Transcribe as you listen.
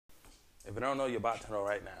If you don't know, you're about to know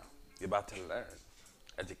right now. You're about to learn.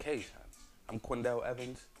 Education. I'm Quindell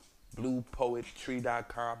Evans,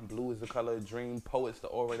 BluePoetTree.com. Blue is the color of dream. Poet's the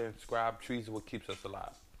orator and scribe. Trees are what keeps us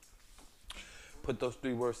alive. Put those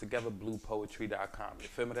three words together, BluePoetTree.com. You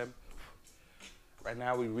feel me them? Right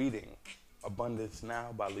now we're reading Abundance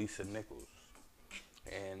Now by Lisa Nichols.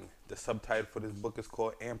 And the subtitle for this book is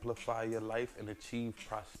called Amplify Your Life and Achieve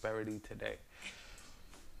Prosperity Today.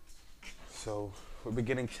 So we're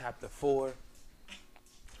beginning chapter 4.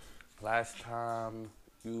 Last time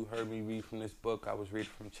you heard me read from this book, I was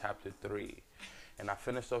reading from chapter 3. And I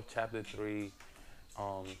finished off chapter 3,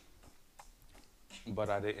 but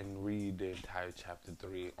I didn't read the entire chapter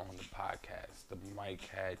 3 on the podcast. The mic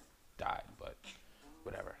had died, but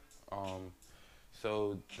whatever.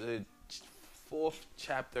 So the fourth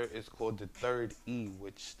chapter is called The Third E,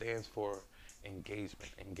 which stands for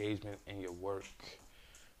engagement. Engagement in your work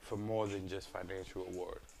for more than just financial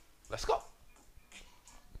reward. Let's go.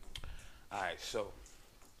 Alright, so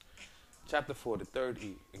chapter 4, the third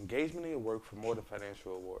E, engagement in your work for more than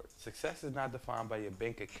financial reward. Success is not defined by your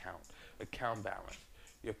bank account balance,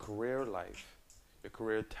 your career life, your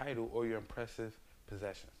career title, or your impressive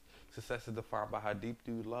possessions. Success is defined by how deep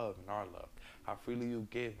you love and are loved, how freely you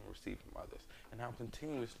give and receive from others, and how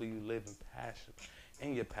continuously you live in passion.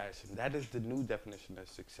 In your passion, that is the new definition of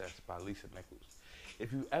success by Lisa Nichols.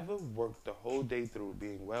 If you ever worked the whole day through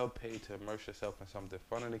being well paid to immerse yourself in something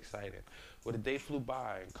fun and exciting, where the day flew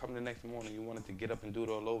by and come the next morning you wanted to get up and do it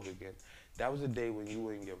all over again, that was a day when you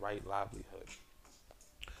were in your right livelihood.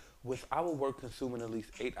 With our work consuming at least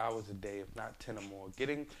 8 hours a day, if not 10 or more,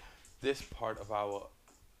 getting this part of our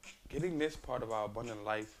abundant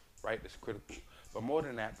life right is critical. But more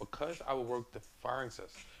than that, because our work defines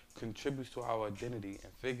us, contributes to our identity,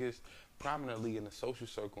 and figures prominently in the social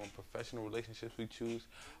circle and professional relationships we choose,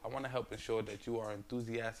 I want to help ensure that you are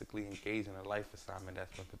enthusiastically engaged in a life assignment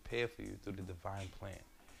that's been prepared for you through the divine plan.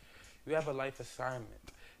 You have a life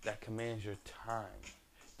assignment that commands your time,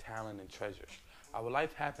 talent, and treasure. Our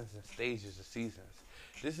life happens in stages or seasons.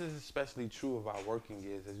 This is especially true of our working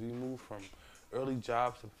years as we move from early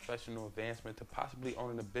jobs to professional advancement to possibly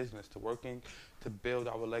owning a business to working to build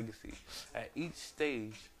our legacy. At each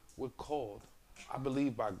stage, we're called, I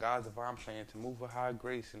believe, by God's divine plan to move with high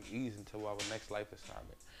grace and ease into our next life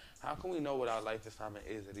assignment. How can we know what our life assignment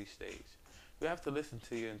is at each stage? You have to listen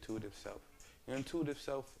to your intuitive self. Your intuitive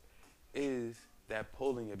self is that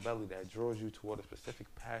pull in your belly that draws you toward a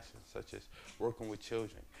specific passion, such as working with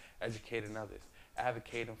children, educating others,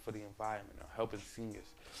 advocating for the environment, or helping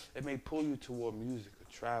seniors. It may pull you toward music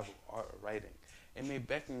or travel, art or writing. It may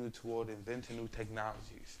beckon you toward inventing new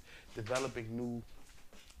technologies, developing a new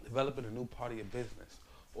part of your business,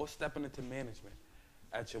 or stepping into management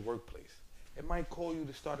at your workplace. It might call you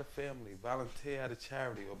to start a family, volunteer at a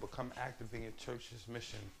charity, or become active in your church's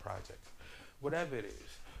mission projects. Whatever it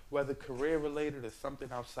is, whether career related or something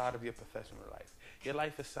outside of your professional life, your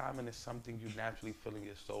life assignment is something you naturally feel in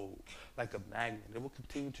your soul, like a magnet. It will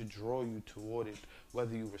continue to draw you toward it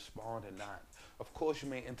whether you respond or not. Of course, you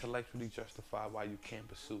may intellectually justify why you can't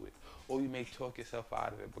pursue it, or you may talk yourself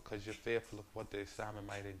out of it because you're fearful of what the assignment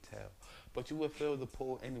might entail. But you will feel the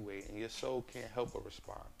pull anyway, and your soul can't help but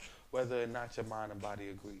respond, whether or not your mind and body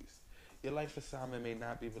agrees. Your life assignment may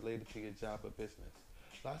not be related to your job or business.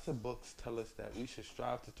 Lots of books tell us that we should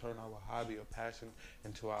strive to turn our hobby or passion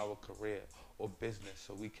into our career or business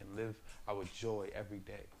so we can live our joy every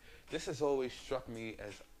day. This has always struck me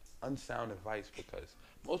as unsound advice because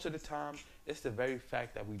most of the time it's the very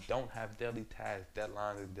fact that we don't have daily tasks,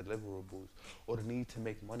 deadlines, and deliverables, or the need to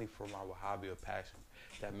make money from our hobby or passion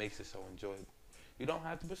that makes it so enjoyable. You don't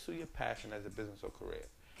have to pursue your passion as a business or career.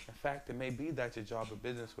 In fact, it may be that your job or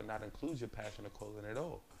business will not include your passion or calling at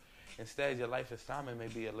all. Instead, your life assignment may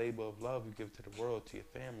be a labor of love you give to the world, to your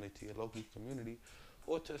family, to your local community,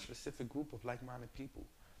 or to a specific group of like-minded people.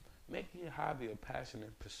 Making your hobby or passion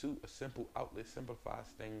and pursuit a simple outlet simplifies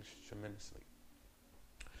things tremendously.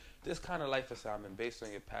 This kind of life assignment based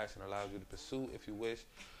on your passion allows you to pursue, if you wish,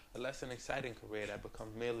 a less than exciting career that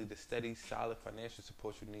becomes merely the steady, solid financial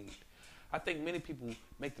support you need. I think many people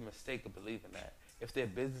make the mistake of believing that if their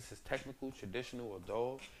business is technical, traditional, or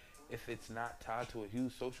dull, if it's not tied to a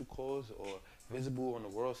huge social cause or visible on the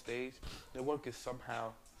world stage, their work is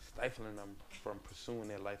somehow stifling them from pursuing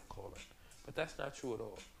their life calling. But that's not true at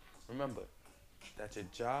all. Remember that your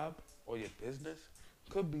job or your business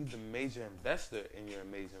could be the major investor in your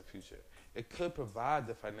amazing future. It could provide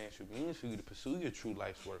the financial means for you to pursue your true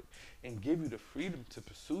life's work and give you the freedom to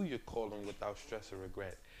pursue your calling without stress or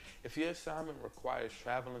regret. If your assignment requires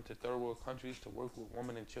traveling to third world countries to work with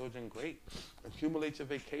women and children, great. Accumulate your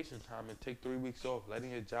vacation time and take 3 weeks off,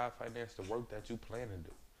 letting your job finance the work that you plan to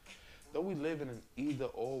do. Though we live in an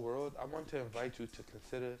either-or world, I want to invite you to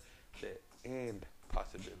consider the and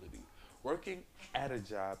possibility. Working at a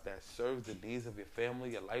job that serves the needs of your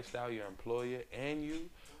family, your lifestyle, your employer, and you,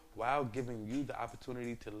 while giving you the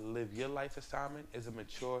opportunity to live your life assignment, is a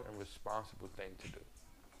mature and responsible thing to do.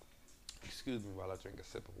 Excuse me while I drink a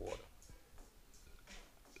sip of water.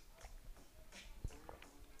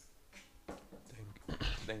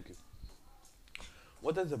 Thank you.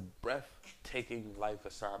 What does a breathtaking life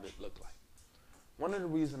assignment look like? One of the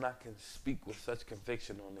reasons I can speak with such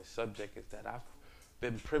conviction on this subject is that I've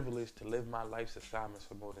been privileged to live my life's assignments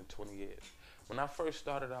for more than 20 years. When I first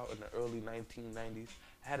started out in the early 1990s,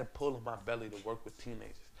 I had a pull in my belly to work with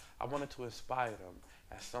teenagers. I wanted to inspire them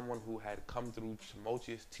as someone who had come through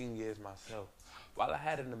tumultuous teen years myself. While I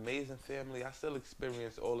had an amazing family, I still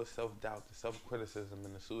experienced all the self-doubt, the self-criticism,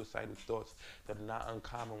 and the suicidal thoughts that are not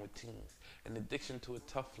uncommon with teens. An addiction to a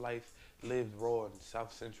tough life lived raw in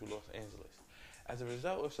South Central Los Angeles. As a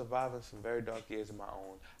result of surviving some very dark years of my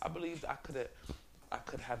own, I believed I could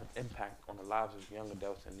have an impact on the lives of young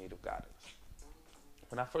adults in need of guidance.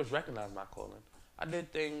 When I first recognized my calling, I did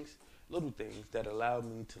little things that allowed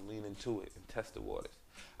me to lean into it and test the waters.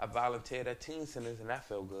 I volunteered at teen centers and that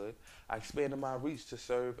felt good. I expanded my reach to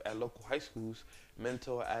serve at local high schools,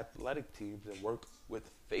 mentor athletic teams, and work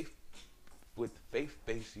with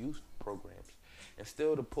faith-based youth programs. And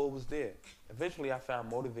still the pull was there. Eventually I found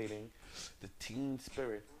motivating the teen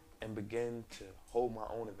spirit and began to hold my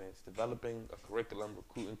own events, developing a curriculum,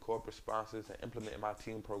 recruiting corporate sponsors, and implementing my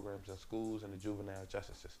teen programs in schools and the juvenile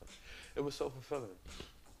justice system. It was so fulfilling.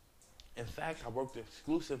 In fact, I worked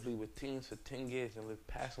exclusively with teens for 10 years and lived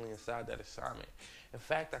passionately inside that assignment. In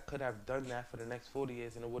fact, I could have done that for the next 40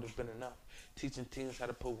 years and it would have been enough. Teaching teens how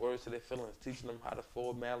to put words to their feelings, teaching them how to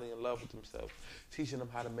fall madly in love with themselves, teaching them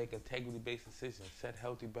how to make integrity-based decisions, set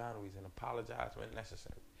healthy boundaries, and apologize when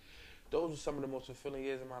necessary. Those were some of the most fulfilling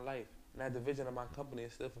years of my life, and that division of my company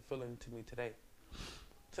is still fulfilling to me today.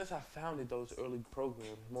 Since I founded those early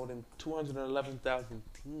programs, more than 211,000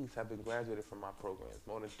 teens have been graduated from my programs.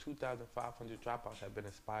 More than 2,500 dropouts have been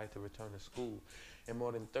inspired to return to school, and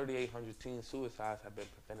more than 3,800 teen suicides have been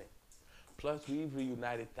prevented. Plus, we've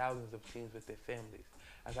reunited thousands of teens with their families.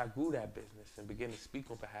 As I grew that business and began to speak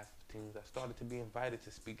on behalf of teens, I started to be invited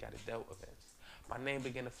to speak at adult events. My name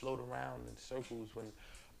began to float around in circles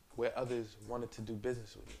where others wanted to do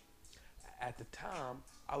business with me. At the time,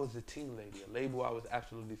 I was a teen lady, a label I was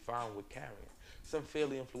absolutely fine with carrying. Some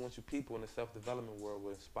fairly influential people in the self-development world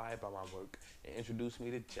were inspired by my work and introduced me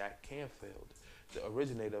to Jack Canfield, the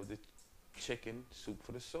originator of the Chicken Soup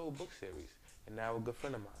for the Soul book series, and now a good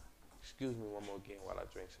friend of mine. Excuse me one more again while I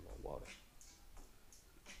drink some more water.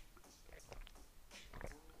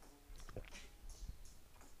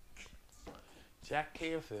 Jack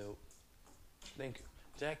Canfield, thank you.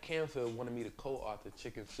 Jack Canfield wanted me to co-author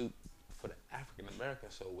Chicken Soup for the African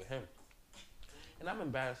American Soul with him. And I'm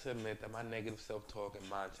embarrassed to admit that my negative self-talk and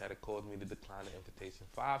mindset had caused me to decline the invitation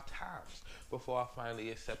 5 times before I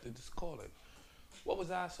finally accepted this calling. What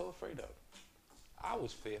was I so afraid of? I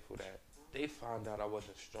was fearful that they'd find out I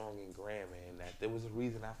wasn't strong in grammar and that there was a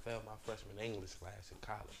reason I failed my freshman English class in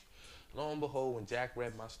college. Lo and behold, when Jack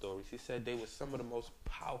read my stories, he said they were some of the most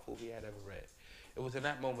powerful he had ever read. It was in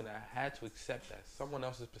that moment that I had to accept that someone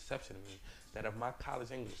else's perception of me, that of my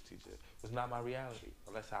college English teacher, was not my reality,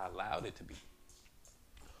 unless I allowed it to be.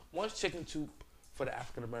 Once Chicken Soup for the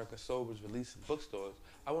African American Soul was released in bookstores,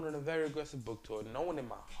 I went on a very aggressive book tour, knowing in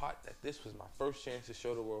my heart that this was my first chance to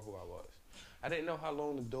show the world who I was. I didn't know how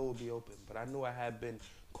long the door would be open, but I knew I had been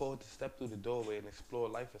called to step through the doorway and explore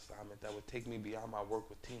a life assignment that would take me beyond my work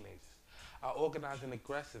with teenagers. I organized an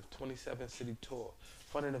aggressive 27-city tour,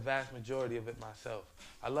 funding the vast majority of it myself.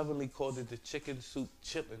 I lovingly called it the Chicken Soup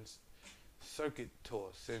Chitlins Circuit Tour,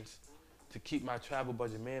 since to keep my travel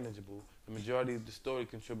budget manageable, the majority of the story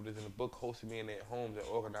contributors in the book hosted me in their homes and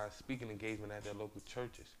organized speaking engagement at their local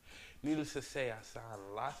churches. Needless to say, I signed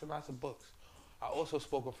lots and lots of books. I also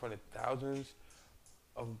spoke in front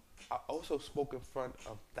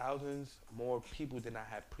of thousands more people than I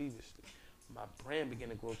had previously. My brand began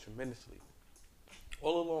to grow tremendously.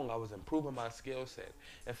 All along, I was improving my skill set.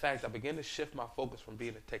 In fact, I began to shift my focus from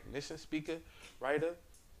being a technician speaker, writer,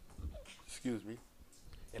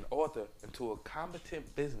 an author into a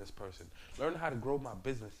competent business person, learn how to grow my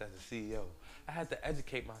business as a CEO. I had to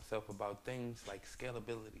educate myself about things like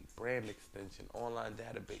scalability, brand extension, online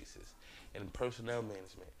databases, and personnel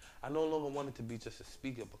management. I no longer wanted to be just a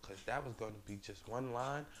speaker because that was going to be just one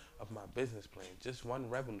line of my business plan, just one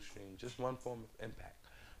revenue stream, just one form of impact.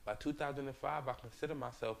 By 2005, I consider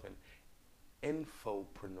myself an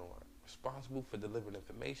infopreneur, responsible for delivering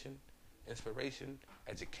information, inspiration,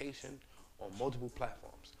 education on multiple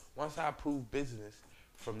platforms. Once I approved business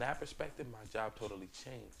from that perspective, my job totally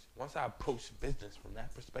changed. Once I approached business from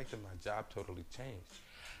that perspective, my job totally changed.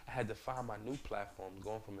 I had to find my new platform,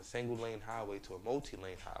 going from a single lane highway to a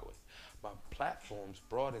multi-lane highway. My platforms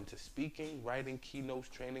broadened to speaking, writing, keynotes,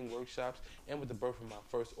 training, workshops, and with the birth of my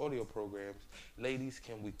first audio programs, Ladies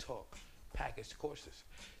Can We Talk, packaged courses.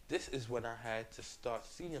 This is when I had to start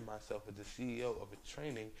seeing myself as the CEO of a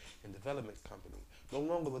training and development company. No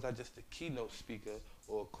longer was I just a keynote speaker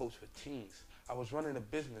or a coach for teens. I was running a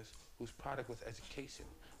business whose product was education.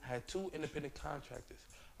 I had two independent contractors,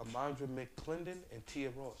 Amandra McClendon and Tia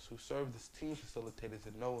Ross, who served as team facilitators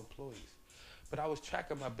and no employees. But I was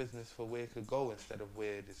tracking my business for where it could go instead of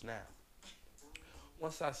where it is now.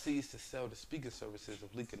 Once I ceased to sell the speaker services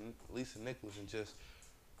of Lisa Nichols and just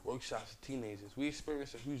workshops for teenagers, we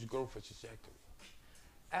experienced a huge growth trajectory.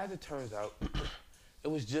 As it turns out, it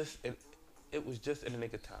was just in the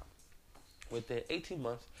nick of time. Within 18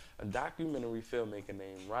 months, a documentary filmmaker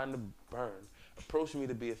named Rhonda Byrne approached me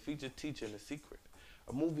to be a featured teacher in The Secret,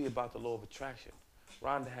 a movie about the law of attraction.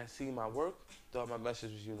 Rhonda had seen my work, thought my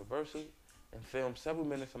message was universal, and filmed several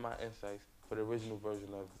minutes of my insights for the original version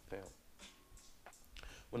of the film.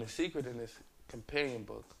 When The Secret and its companion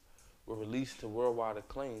book were released to worldwide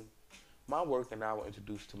acclaim, my work and I were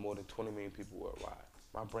introduced to more than 20 million people worldwide.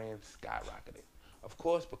 My brand skyrocketed. Of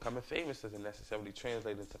course, becoming famous doesn't necessarily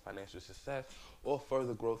translate into financial success or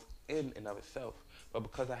further growth in and of itself. But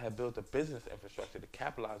because I had built a business infrastructure to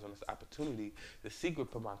capitalize on this opportunity, The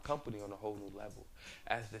Secret put my company on a whole new level.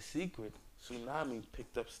 As The Secret tsunami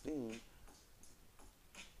picked up steam,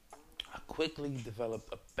 I quickly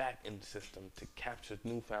developed a back-end system to capture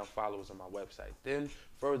newfound followers on my website, then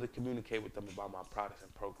further communicate with them about my products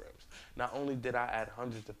and programs. Not only did I add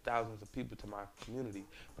hundreds of thousands of people to my community,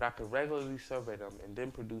 but I could regularly survey them and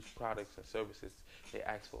then produce products and services they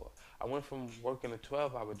asked for. I went from working a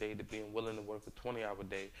 12-hour day to being willing to work a 20-hour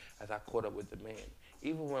day as I caught up with demand.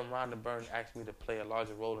 Even when Rhonda Byrne asked me to play a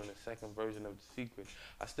larger role in the second version of The Secret,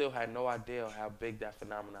 I still had no idea how big that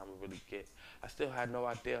phenomenon would really get. I still had no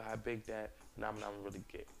idea how big that phenomenon would really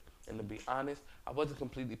get. And to be honest, I wasn't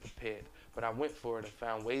completely prepared, but I went for it and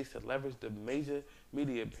found ways to leverage the major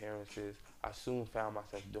media appearances I soon found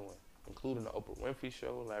myself doing, including the Oprah Winfrey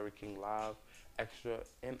Show, Larry King Live, Extra,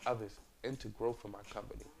 and others, into growth for my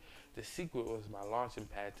company. The Secret was my launching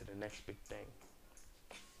pad to the next big thing.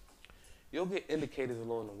 You'll get indicators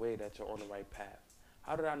along the way that you're on the right path.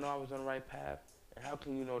 How did I know I was on the right path? And how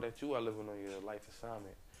can you know that you are living on your life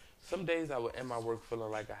assignment? Some days I would end my work feeling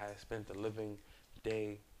like I had spent the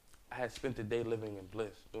day living in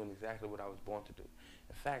bliss, doing exactly what I was born to do.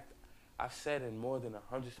 In fact, I've said in more than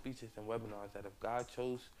 100 speeches and webinars that if God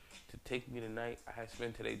chose to take me tonight, I had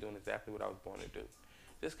spent today doing exactly what I was born to do.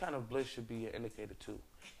 This kind of bliss should be an indicator too.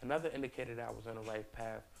 Another indicator that I was on the right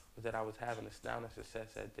path was that I was having astounding success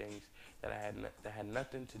at things that had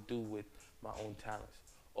nothing to do with my own talents.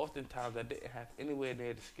 Oftentimes, I didn't have anywhere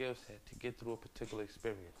near the skill set to get through a particular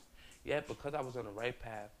experience. Yet, because I was on the right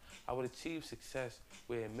path, I would achieve success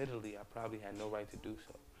where admittedly I probably had no right to do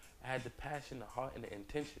so. I had the passion, the heart, and the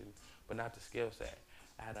intention, but not the skill set.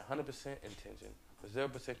 I had 100% intention, but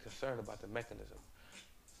 0% concern about the mechanism.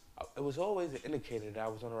 It was always an indicator that I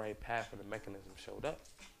was on the right path when the mechanism showed up.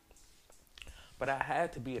 But I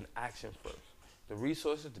had to be in action first. The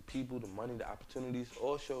resources, the people, the money, the opportunities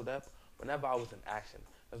all showed up whenever I was in action.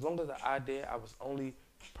 As long as the idea I was only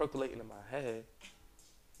percolating in my head,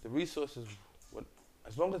 the resources would,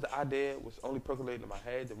 as long as the idea was only percolating in my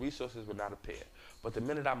head, the resources would not appear. But the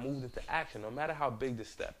minute I moved into action, no matter how big the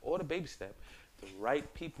step or the baby step, the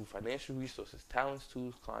right people, financial resources, talents,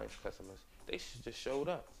 tools, clients, customers, they just showed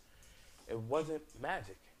up. It wasn't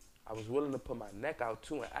magic. I was willing to put my neck out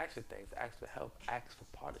too and ask for things, ask for help, ask for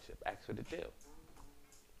partnership, ask for the deal.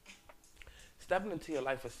 Stepping into your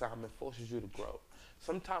life assignment forces you to grow.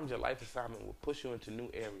 Sometimes your life assignment will push you into new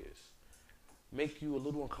areas, make you a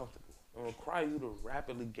little uncomfortable, and require you to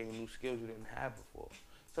rapidly gain new skills you didn't have before.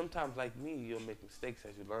 Sometimes, like me, you'll make mistakes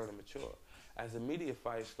as you learn and mature. As the media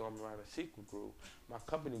firestorm around The Secret grew, my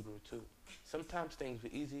company grew too. Sometimes things were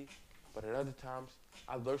easy, but at other times,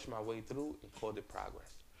 I lurched my way through and called it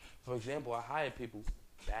progress. For example, I hired people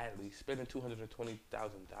badly, spending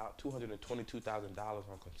 $222,000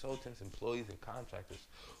 on consultants, employees, and contractors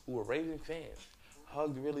who were raving fans,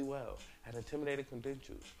 hugged really well, had intimidating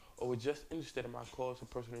credentials, or were just interested in my cause for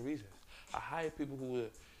personal reasons. I hired people who were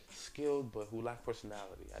skilled but who lacked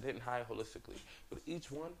personality. I didn't hire holistically. With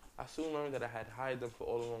each one, I soon learned that I had hired them for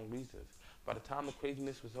all the wrong reasons. By the time the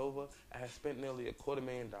craziness was over, I had spent nearly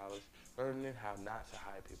 $250,000 learning how not to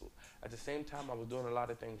hire people. At the same time, I was doing a lot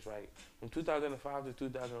of things right. From 2005 to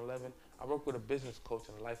 2011, I worked with a business coach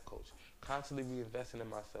and a life coach, constantly reinvesting in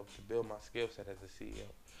myself to build my skill set as a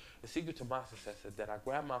CEO. The secret to my success is that I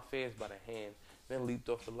grabbed my fears by the hand, then leaped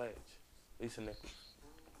off the ledge. Lisa Nichols.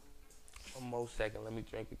 One more second, let me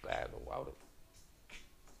drink a glass of water.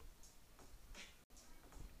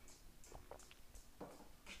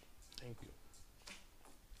 Thank you.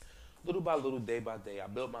 Little by little, day by day, I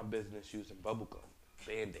built my business using bubblegum,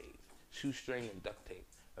 band-aids, shoestring, and duct tape.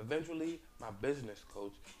 Eventually, my business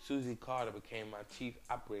coach, Susie Carter, became my chief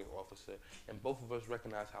operating officer, and both of us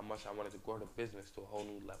recognized how much I wanted to grow the business to a whole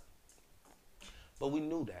new level. But we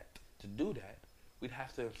knew that to do that, we'd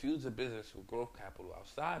have to infuse the business with growth capital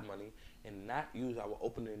outside money and not use our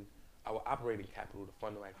operating capital to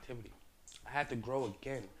fund our activity. I had to grow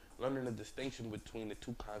again, learning the distinction between the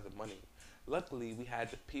two kinds of money. Luckily, we had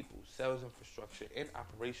the people, sales infrastructure, and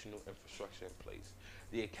operational infrastructure in place.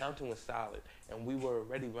 The accounting was solid, and we were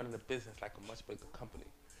already running the business like a much bigger company.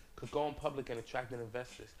 Could going public and attracting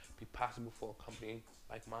investors be possible for a company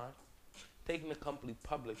like mine? Taking the company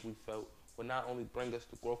public, we felt, would not only bring us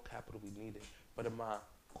the growth capital we needed, but in my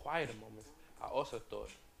quieter moments, I also thought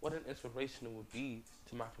what an inspiration it would be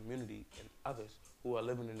to my community and others who are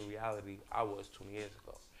living in the reality I was 20 years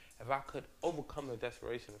ago. If I could overcome the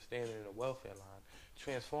desperation of standing in a welfare line,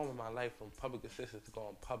 transforming my life from public assistance to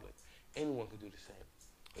going public, anyone could do the same.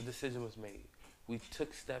 A decision was made. We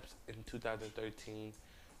took steps in 2013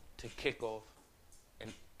 to kick off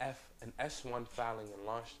an S1 filing and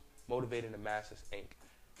launched Motivating the Masses, Inc.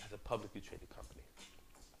 as a publicly traded company.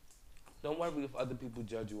 Don't worry if other people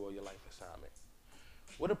judge you or your life assignment.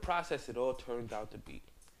 What a process it all turned out to be.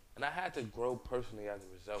 And I had to grow personally as a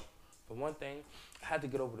result. For one thing, I had to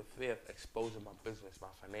get over the fear of exposing my business,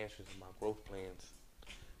 my financials, and my growth plans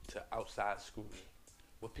to outside scrutiny.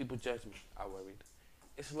 Would people judge me? I worried.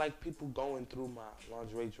 It's like people going through my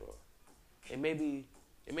lingerie drawer. It may be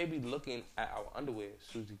looking at our underwear,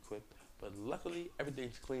 Susie quipped, but luckily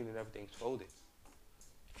everything's clean and everything's folded.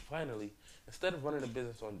 Finally, instead of running a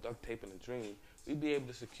business on duct tape and a dream, we'd be able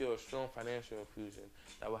to secure a strong financial infusion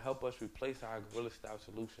that will help us replace our guerrilla-style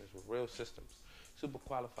solutions with real systems, super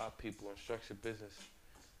qualified people, and structured business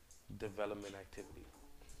development activity.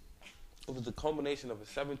 It was the culmination of a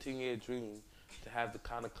 17-year dream to have the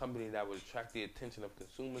kind of company that would attract the attention of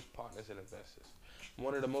consumers, partners, and investors.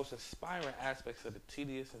 One of the most inspiring aspects of the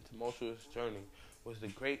tedious and tumultuous journey was the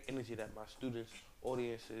great energy that my students,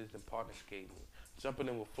 audiences, and partners gave me, jumping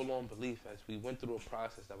in with full-on belief as we went through a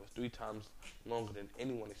process that was 3 times longer than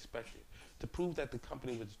anyone expected. To prove that the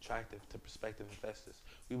company was attractive to prospective investors,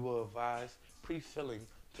 we were advised, pre-filling,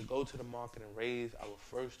 to go to the market and raise our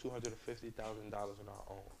first $250,000 on our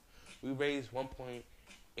own. We raised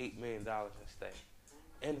 $1.8 million instead.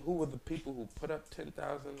 And who were the people who put up $10,000,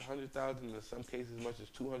 $100,000, and in some cases as much as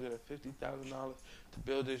 $250,000 to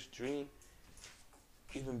build this dream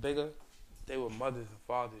even bigger? They were mothers and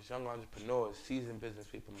fathers, young entrepreneurs, seasoned business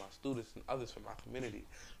people, my students, and others from my community.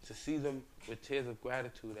 To see them with tears of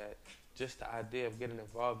gratitude at just the idea of getting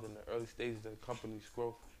involved in the early stages of the company's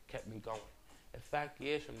growth kept me going. In fact,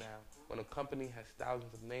 years from now, when a company has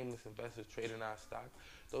thousands of nameless investors trading our stock,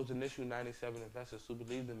 those initial 97 investors who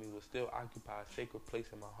believed in me will still occupy a sacred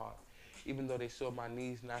place in my heart. Even though they saw my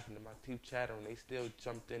knees knocking and my teeth chattering, they still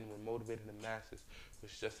jumped in when Motivating the Masses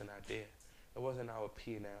was just an idea. It wasn't our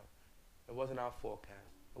P&L. It wasn't our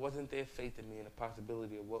forecast. It wasn't their faith in me and the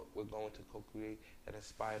possibility of what we're going to co-create that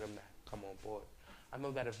inspired them to come on board. I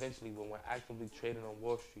know that eventually when we're actively trading on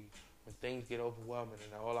Wall Street, when things get overwhelming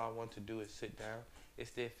and all I want to do is sit down,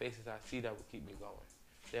 it's their faces I see that will keep me going.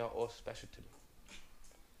 They are all special to me.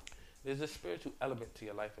 There's a spiritual element to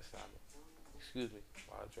your life assignment. Excuse me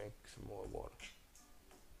while I drink some more water.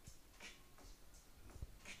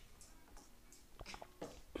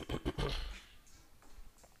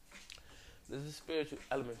 There's a spiritual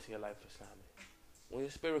element to your life assignment. When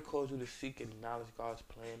your spirit calls you to seek and acknowledge God's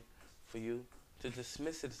plan for you, to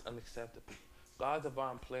dismiss it is unacceptable. God's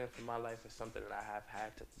divine plan for my life is something that I have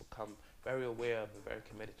had to become very aware of and very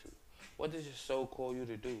committed to. What does your soul call you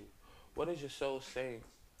to do? What is your soul saying?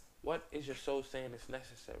 What is your soul saying is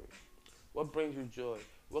necessary? What brings you joy?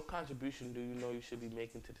 What contribution do you know you should be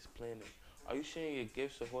making to this planet? Are you sharing your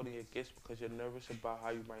gifts or holding your gifts because you're nervous about how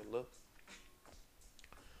you might look?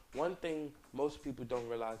 One thing most people don't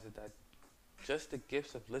realize is that just the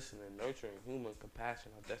gifts of listening, nurturing, humor, and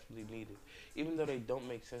compassion are desperately needed, even though they don't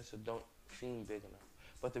make sense or don't seem big enough.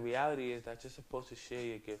 But the reality is that you're supposed to share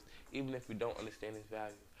your gift, even if you don't understand its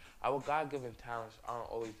value. Our God-given talents aren't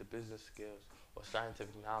always the business skills or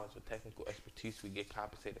scientific knowledge or technical expertise we get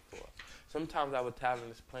compensated for. Sometimes our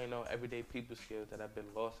talent is plain old everyday people skills that have been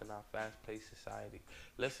lost in our fast-paced society.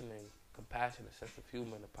 Listening, compassion, a sense of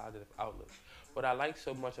humor, and a positive outlook. What I like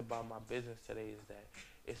so much about my business today is that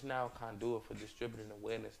it's now a conduit for distributing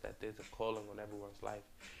awareness that there's a calling on everyone's life.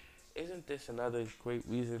 Isn't this another great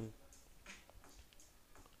reason?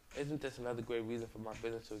 Isn't this another great reason for my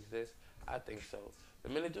business to exist? I think so. The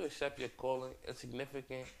minute you accept your calling,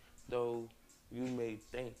 insignificant though you may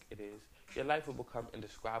think it is, your life will become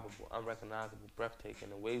indescribable, unrecognizable, breathtaking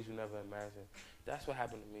in ways you never imagined. That's what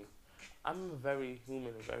happened to me. I'm a very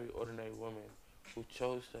human and very ordinary woman who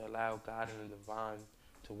chose to allow God and the divine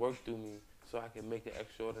to work through me so I can make an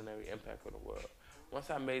extraordinary impact on the world. Once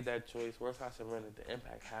I made that choice, once I surrendered, the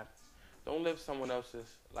impact happened. Don't live someone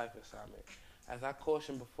else's life assignment. As I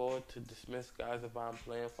cautioned before, to dismiss God's divine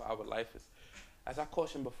plan for our life is as I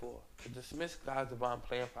cautioned before, to dismiss God's divine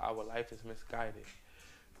plan for our life is misguided.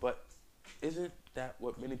 But isn't that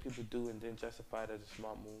what many people do and then justify it as a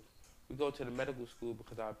smart move? We go to the medical school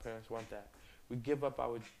because our parents want that. We give up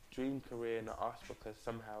our dream career in the arts because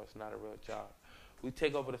somehow it's not a real job. We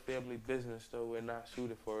take over the family business though we're not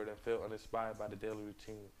suited for it and feel uninspired by the daily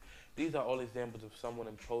routine. These are all examples of someone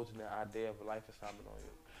imposing their idea of a life assignment on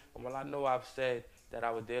you. And while I know I've said that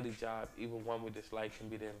our daily job, even one we dislike, can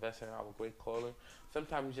be to invest in our great calling,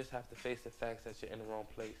 sometimes you just have to face the facts that you're in the wrong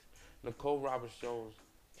place. Nicole Roberts Jones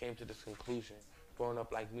came to this conclusion. Growing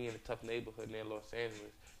up like me in a tough neighborhood near Los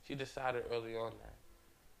Angeles, she decided early on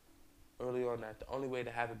that the only way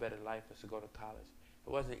to have a better life was to go to college.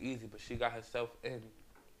 It wasn't easy, but she got herself in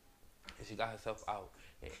and she got herself out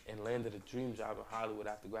and landed a dream job in Hollywood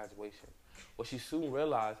after graduation. What she soon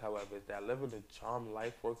realized, however, is that living a charmed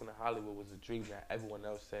life working in Hollywood was a dream that everyone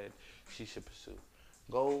else said she should pursue.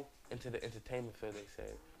 Go into the entertainment field, they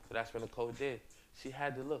said. So that's what Nicole did. She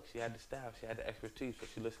had the look, she had the style, she had the expertise, so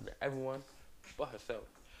she listened to everyone but herself.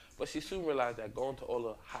 But she soon realized that going to all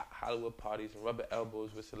the hot Hollywood parties and rubbing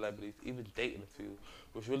elbows with celebrities, even dating a few,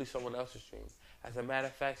 was really someone else's dream. As a matter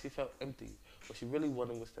of fact, she felt empty. What she really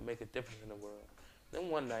wanted was to make a difference in the world. Then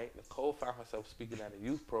one night, Nicole found herself speaking at a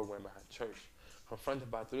youth program at her church, confronted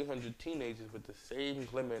by 300 teenagers with the same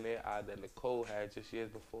glimmer in their eye that Nicole had just years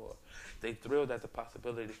before. They thrilled at the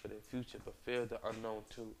possibility for their future, but feared the unknown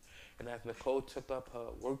too. And as Nicole took up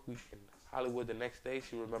her work week in Hollywood the next day,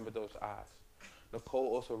 she remembered those eyes. Nicole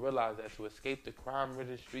also realized that to escape the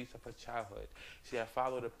crime-ridden streets of her childhood, she had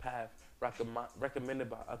followed a path recommended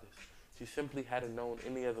by others. She simply hadn't known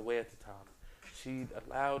any other way at the time. She'd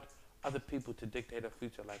allowed other people to dictate her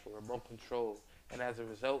future like a remote control, and as a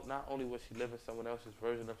result, not only was she living someone else's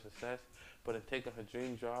version of success, but in taking her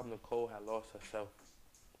dream job, Nicole had lost herself.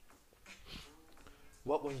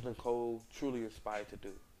 What was Nicole truly inspired to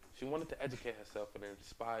do? She wanted to educate herself and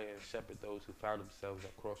inspire and shepherd those who found themselves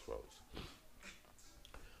at crossroads.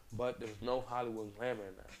 But there was no Hollywood glamour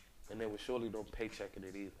in that, and there was surely no paycheck in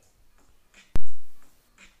it either.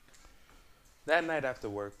 That night after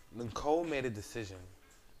work, Nicole made a decision.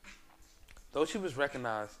 Though she was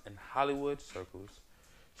recognized in Hollywood circles,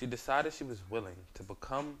 she decided she was willing to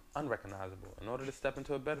become unrecognizable in order to step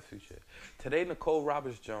into a better future. Today, Nicole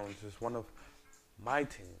Roberts Jones is one of my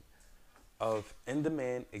team of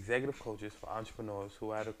in-demand executive coaches for entrepreneurs who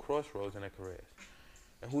are at a crossroads in their careers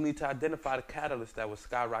and who need to identify the catalyst that will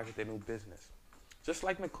skyrocket their new business. Just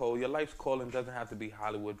like Nicole, your life's calling doesn't have to be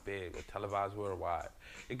Hollywood big or televised worldwide.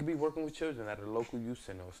 It could be working with children at a local youth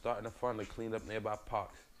center or starting a fund to clean up nearby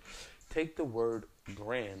parks. Take the word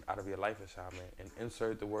grand out of your life assignment and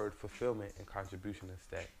insert the word fulfillment and contribution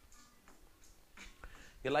instead.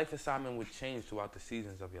 Your life assignment would change throughout the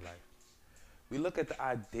seasons of your life. We look at the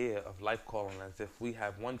idea of life calling as if we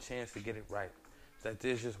have one chance to get it right, that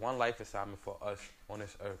there's just one life assignment for us on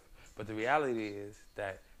this earth. But the reality is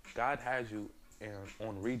that God has you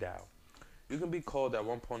on redial. You can be called at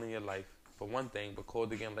one point in your life for one thing, but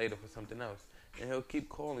called again later for something else. And he'll keep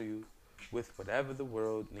calling you with whatever the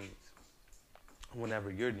world needs, whenever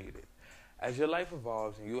you're needed. As your life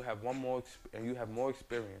evolves and you have more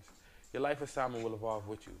experience, your life assignment will evolve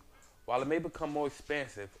with you. While it may become more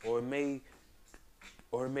expansive, or it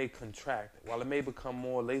may contract, while it may become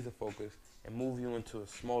more laser focused and move you into a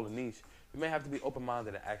smaller niche, you may have to be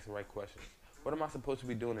open-minded and ask the right questions. What am I supposed to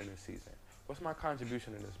be doing in this season? What's my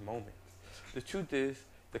contribution in this moment? The truth is,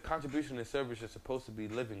 The contribution and service you're supposed to be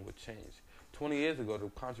living would change. 20 years ago, the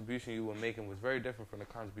contribution you were making was very different from the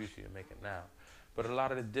contribution you're making now. But a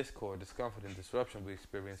lot of the discord, discomfort, and disruption we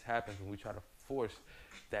experience happens when we try to force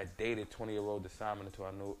that dated 20-year-old assignment into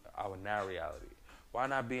our now reality. Why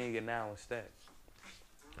not be in your now instead?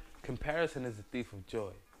 Comparison is the thief of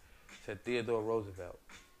joy, said Theodore Roosevelt,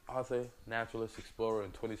 author, naturalist, explorer,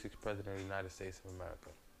 and 26th President of the United States of America.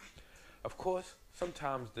 Of course,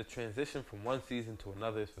 sometimes the transition from one season to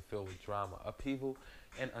another is fulfilled with drama, upheaval,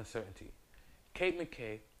 and uncertainty. Kate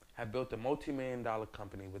McKay had built a multi-million-dollar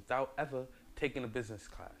company without ever taking a business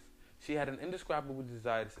class. She had an indescribable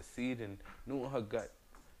desire to succeed and knew in her gut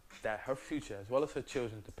that her future, as well as her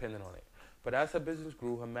children, depended on it. But as her business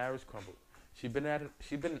grew, her marriage crumbled. She'd been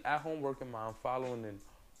an at-home working mom following an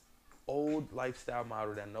old lifestyle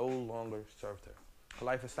model that no longer served her. Her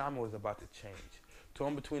life assignment was about to change.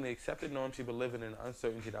 Torn between the accepted norms she'd been living and the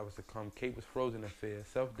uncertainty that was to come, Kate was frozen in fear,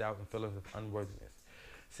 self-doubt, and feelings of unworthiness.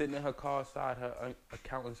 Sitting in her car outside her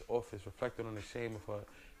accountant's office, reflecting on the shame of her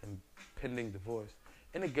impending divorce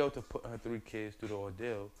and the guilt of putting her 3 kids through the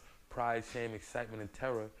ordeal, pride, shame, excitement, and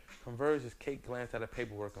terror converged as Kate glanced at her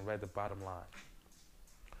paperwork and read the bottom line.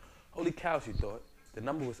 Holy cow, she thought. The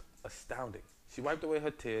number was astounding. She wiped away her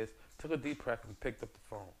tears, took a deep breath, and picked up the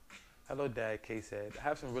phone. Hello, Dad, Kate said. I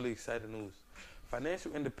have some really exciting news.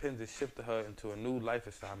 Financial independence shifted her into a new life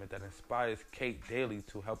assignment that inspires Kate daily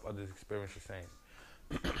to help others experience the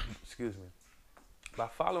same. Excuse me. By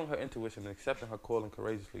following her intuition and accepting her calling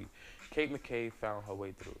courageously, Kate McKay found her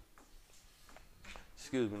way through.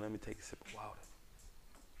 Excuse me, let me take a sip of water.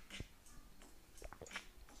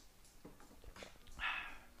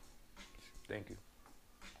 Thank you.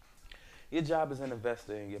 Your job as an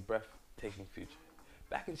investor in your breathtaking future.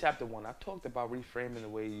 Back in chapter 1, I talked about reframing the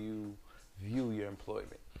way you view your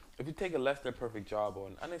employment. If you take a less than perfect job or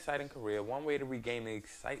an unexciting career, one way to regain the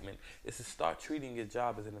excitement is to start treating your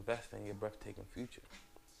job as an investor in your breathtaking future.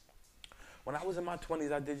 When I was in my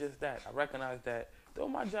 20s, I did just that. I recognized that though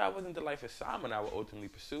my job wasn't the life assignment I would ultimately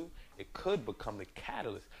pursue, it could become the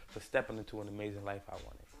catalyst for stepping into an amazing life I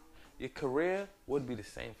wanted. Your career would be the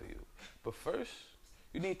same for you. But first,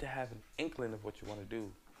 you need to have an inkling of what you want to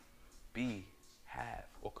do, be, have,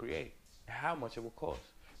 or create, and how much it will cost.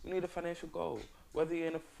 You need a financial goal. Whether you're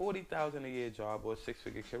in a $40,000 a year job or a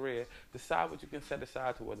 6-figure career, decide what you can set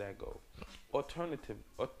aside toward that goal.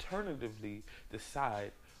 Alternatively,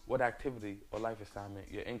 decide what activity or life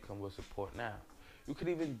assignment your income will support now. You could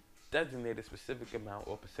even designate a specific amount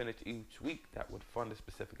or percentage each week that would fund a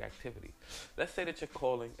specific activity. Let's say that your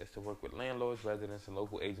calling is to work with landlords, residents, and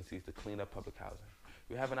local agencies to clean up public housing.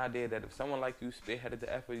 You have an idea that if someone like you spearheaded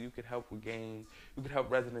the effort, you could help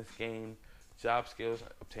residents gain job skills,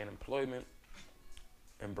 obtain employment,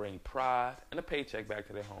 and bring pride and a paycheck back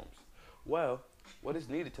to their homes. Well, what is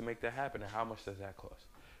needed to make that happen, and how much does that cost?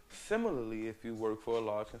 Similarly, if you work for a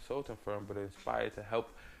large consulting firm but are inspired to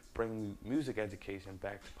help bring music education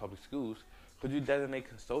back to public schools, could you designate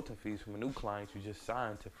consulting fees from a new client you just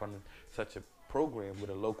signed to fund such a program with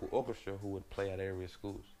a local orchestra who would play at area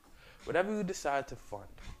schools? Whatever you decide to fund,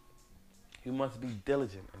 you must be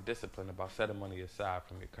diligent and disciplined about setting money aside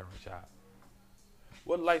from your current job.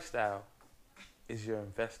 What lifestyle is your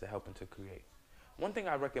investor helping to create? One thing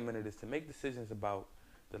I recommended is to make decisions about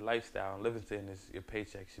the lifestyle and living standards your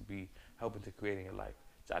paycheck should be helping to create in your life.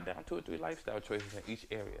 Jot down 2 or 3 lifestyle choices in each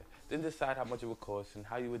area. Then decide how much it would cost and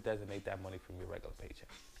how you would designate that money from your regular paycheck.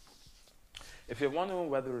 If you're wondering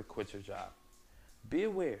whether to quit your job, be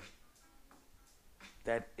aware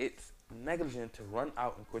that it's negligent to run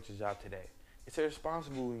out and quit your job today. It's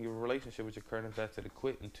irresponsible in your relationship with your current investor to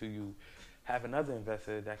quit until you have another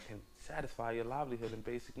investor that can satisfy your livelihood and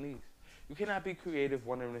basic needs. You cannot be creative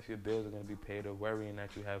wondering if your bills are going to be paid or worrying that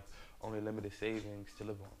you have only limited savings to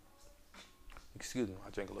live on. Excuse me, I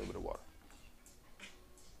drank a little bit of water.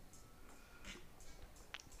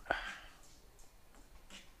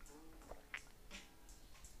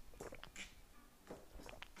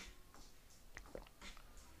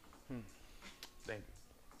 Thank you.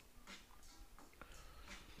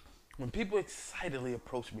 When people excitedly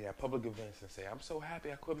approach me at public events and say, "I'm so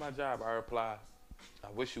happy I quit my job," I reply, "I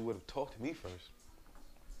wish you would have talked to me first."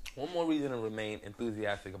 One more reason to remain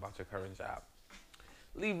enthusiastic about your current job.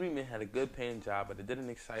 Lee Reedman had a good paying job, but it didn't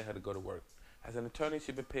excite her to go to work. As an attorney,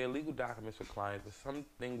 she prepared legal documents for clients, but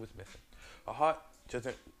something was missing. Her heart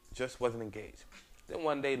just wasn't engaged. Then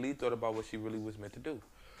one day, Lee thought about what she really was meant to do.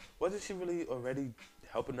 Wasn't she really already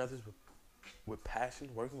helping others with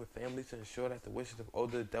passion, working with families to ensure that the wishes of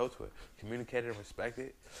older adults were communicated and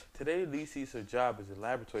respected? Today, Lee sees her job as a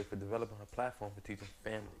laboratory for developing her platform for teaching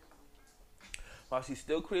families. While she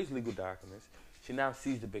still creates legal documents, She now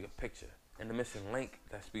sees the bigger picture and the missing link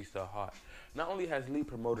that speaks to her heart. Not only has Lee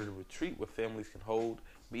promoted a retreat where families can hold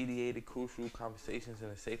mediated, crucial conversations in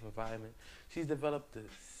a safe environment, she's developed a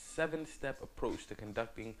 7-step approach to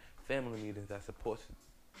conducting family meetings that supports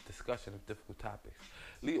discussion of difficult topics.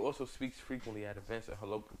 Lee also speaks frequently at events in her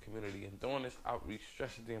local community, and during this outreach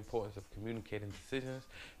stresses the importance of communicating decisions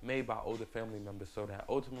made by older family members so that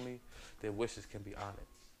ultimately their wishes can be honored.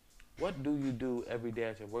 What do you do every day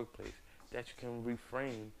at your workplace that you can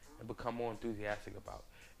reframe and become more enthusiastic about?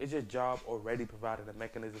 Is your job already providing a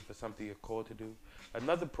mechanism for something you're called to do?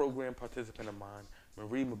 Another program participant of mine,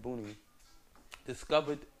 Marie Mabuni,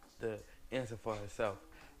 discovered the answer for herself.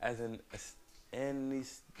 As an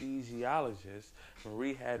anesthesiologist,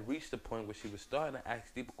 Marie had reached the point where she was starting to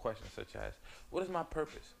ask deeper questions such as, what is my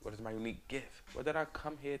purpose? What is my unique gift? What did I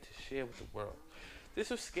come here to share with the world? This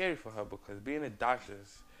was scary for her because being a doctor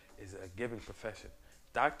is a giving profession.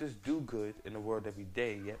 Doctors do good in the world every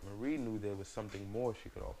day, yet Marie knew there was something more she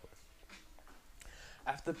could offer.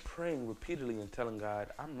 After praying repeatedly and telling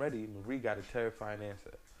God, I'm ready, Marie got a terrifying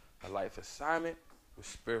answer. Her life assignment was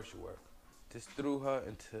spiritual work. This threw her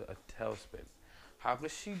into a tailspin. How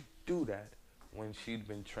could she do that when she'd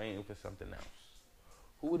been training for something else?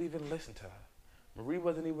 Who would even listen to her? Marie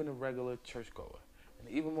wasn't even a regular churchgoer. And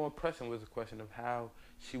even more pressing was the question of how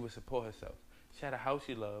she would support herself. She had a house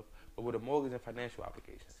she loved, but with a mortgage and financial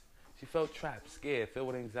obligations. She felt trapped, scared, filled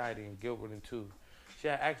with anxiety and guilt-ridden too. She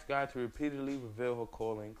had asked God to repeatedly reveal her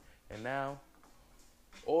calling, and now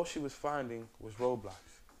all she was finding was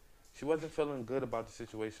roadblocks. She wasn't feeling good about the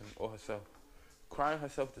situation or herself, crying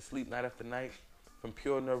herself to sleep night after night from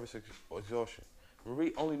pure nervous exhaustion.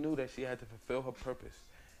 Marie only knew that she had to fulfill her purpose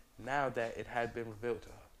now that it had been revealed to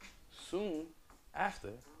her. Soon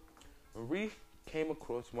after, Marie came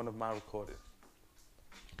across one of my recordings.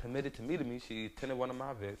 Committed to meeting me, she attended one of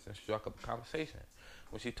my events and struck up a conversation.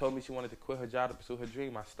 When she told me she wanted to quit her job to pursue her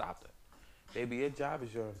dream, I stopped her. Baby, your job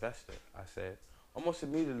is your investor, I said. Almost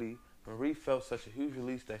immediately, Marie felt such a huge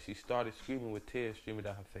release that she started screaming with tears streaming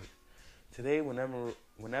down her face. Today,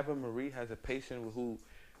 whenever Marie has a patient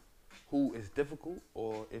who is difficult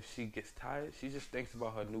or if she gets tired, she just thinks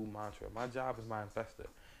about her new mantra. My job is my investor,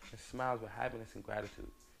 and smiles with happiness and gratitude.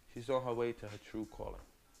 She's on her way to her true calling.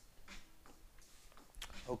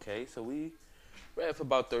 Okay, so we read for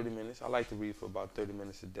about 30 minutes. I like to read for about 30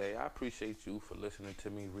 minutes a day. I appreciate you for listening to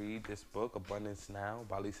me read this book, Abundance Now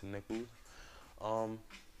by Lisa Nichols.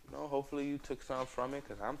 Hopefully you took something from it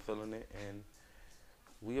because I'm feeling it. And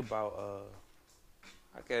we about,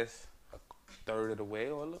 I guess, a third of the way,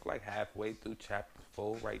 or look like halfway through chapter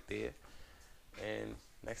 4 right there. And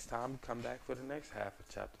next time we come back for the next half of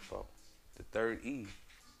chapter 4, the third E.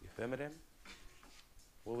 You feel me then?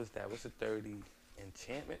 What was that? What's the third E?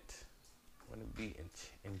 Enchantment? Want to be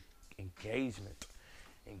engagement.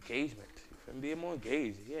 Engagement. You feel me? Being more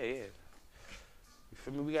engaged. Yeah. You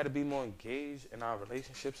feel me? We got to be more engaged in our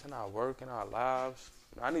relationships, in our work, in our lives.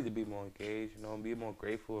 I need to be more engaged, be more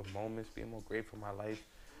grateful of moments, be more grateful in my life.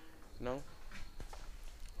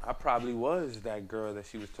 I probably was that girl that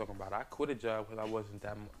she was talking about. I quit a job because I wasn't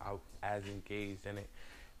as engaged in it,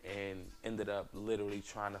 and ended up literally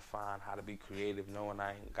trying to find how to be creative, knowing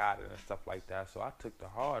I ain't got it and stuff like that. So I took the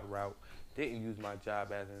hard route, didn't use my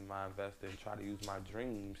job as in my investor, and try to use my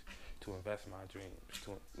dreams to invest my dreams,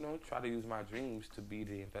 to try to use my dreams to be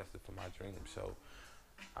the investor for my dreams. So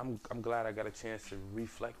I'm glad I got a chance to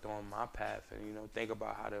reflect on my path and think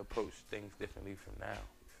about how to approach things differently from now.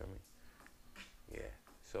 You feel me? Yeah.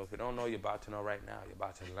 So if you don't know, you're about to know right now. You're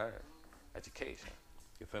about to learn. Education.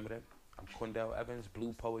 You feel me then? I'm Quindell Evans,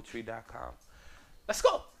 BluePoetry.com. Let's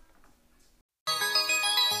go!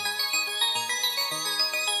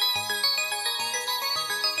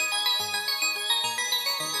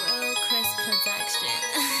 Real Chris Production.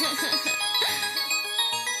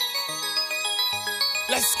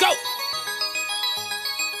 Let's go!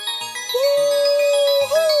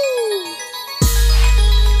 Woo-hoo!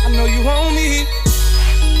 I know you want me.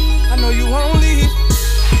 I know you won't leave.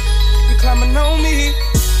 You climbing on me.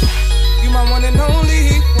 You my one and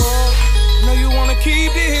only. Whoa. Know you wanna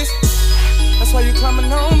keep this. That's why you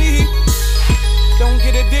climbing on me. Don't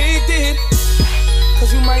get addicted,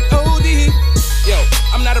 cause you might OD. Yo,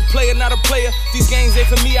 I'm not a player, not a player. These games ain't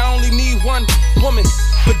for me, I only need one woman.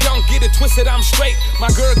 But don't get it twisted, I'm straight. My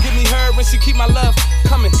girl give me her and she keep my love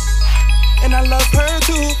coming. And I love her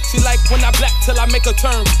too. She like when I black till I make her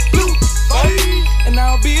turn blue. And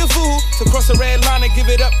I'll be a fool to cross a red line and give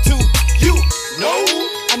it up to you. No,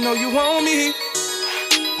 I know you want me,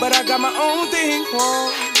 but I got my own thing. Whoa.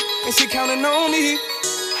 And she counting on me.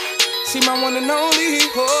 She my one and only.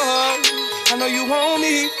 Oh, I know you want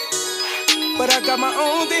me, but I got my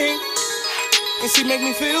own thing, and she make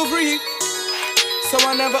me feel free, so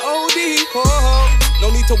I never OD. Oh, no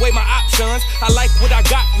need to weigh my options. I like what I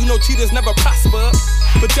got, you know cheaters never prosper.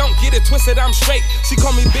 But don't get it twisted, I'm straight. She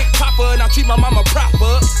call me Big Papa, and I treat my mama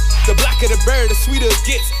proper. The blacker the bird, the sweeter it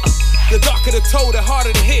gets. The darker the toe, the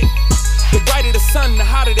harder the hit. The brighter the sun, the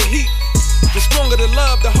hotter the heat. The stronger the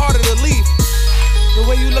love, the harder the leave. The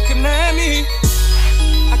way you looking at me,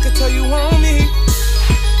 I could tell you want me.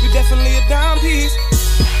 You definitely a dime piece,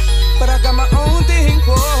 but I got my own thing.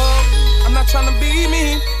 Whoa, I'm not trying to be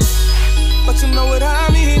mean, but you know what I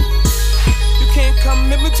mean. You can't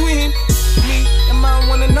come in between me and my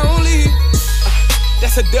one and only.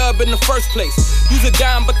 That's a dub in the first place. Use a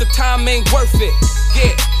dime, but the time ain't worth it.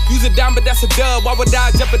 Yeah, use a dime, but that's a dub. Why would I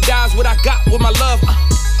jeopardize what I got with my love?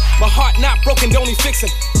 My heart not broken, don't need fixing.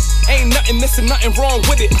 Ain't nothing missing, nothing wrong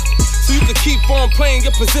with it. So you can keep on playing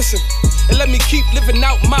your position and let me keep living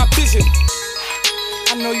out my vision.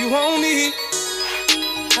 I know you want me,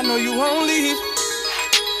 I know you won't leave.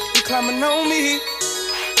 You climbing on me,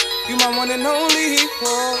 you my one and only.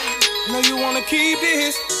 Whoa, know you wanna keep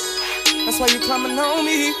this, that's why you climbing on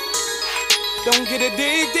me. Don't get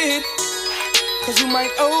addicted, cause you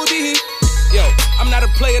might OD. Yo, I'm not a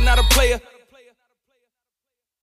player, not a player.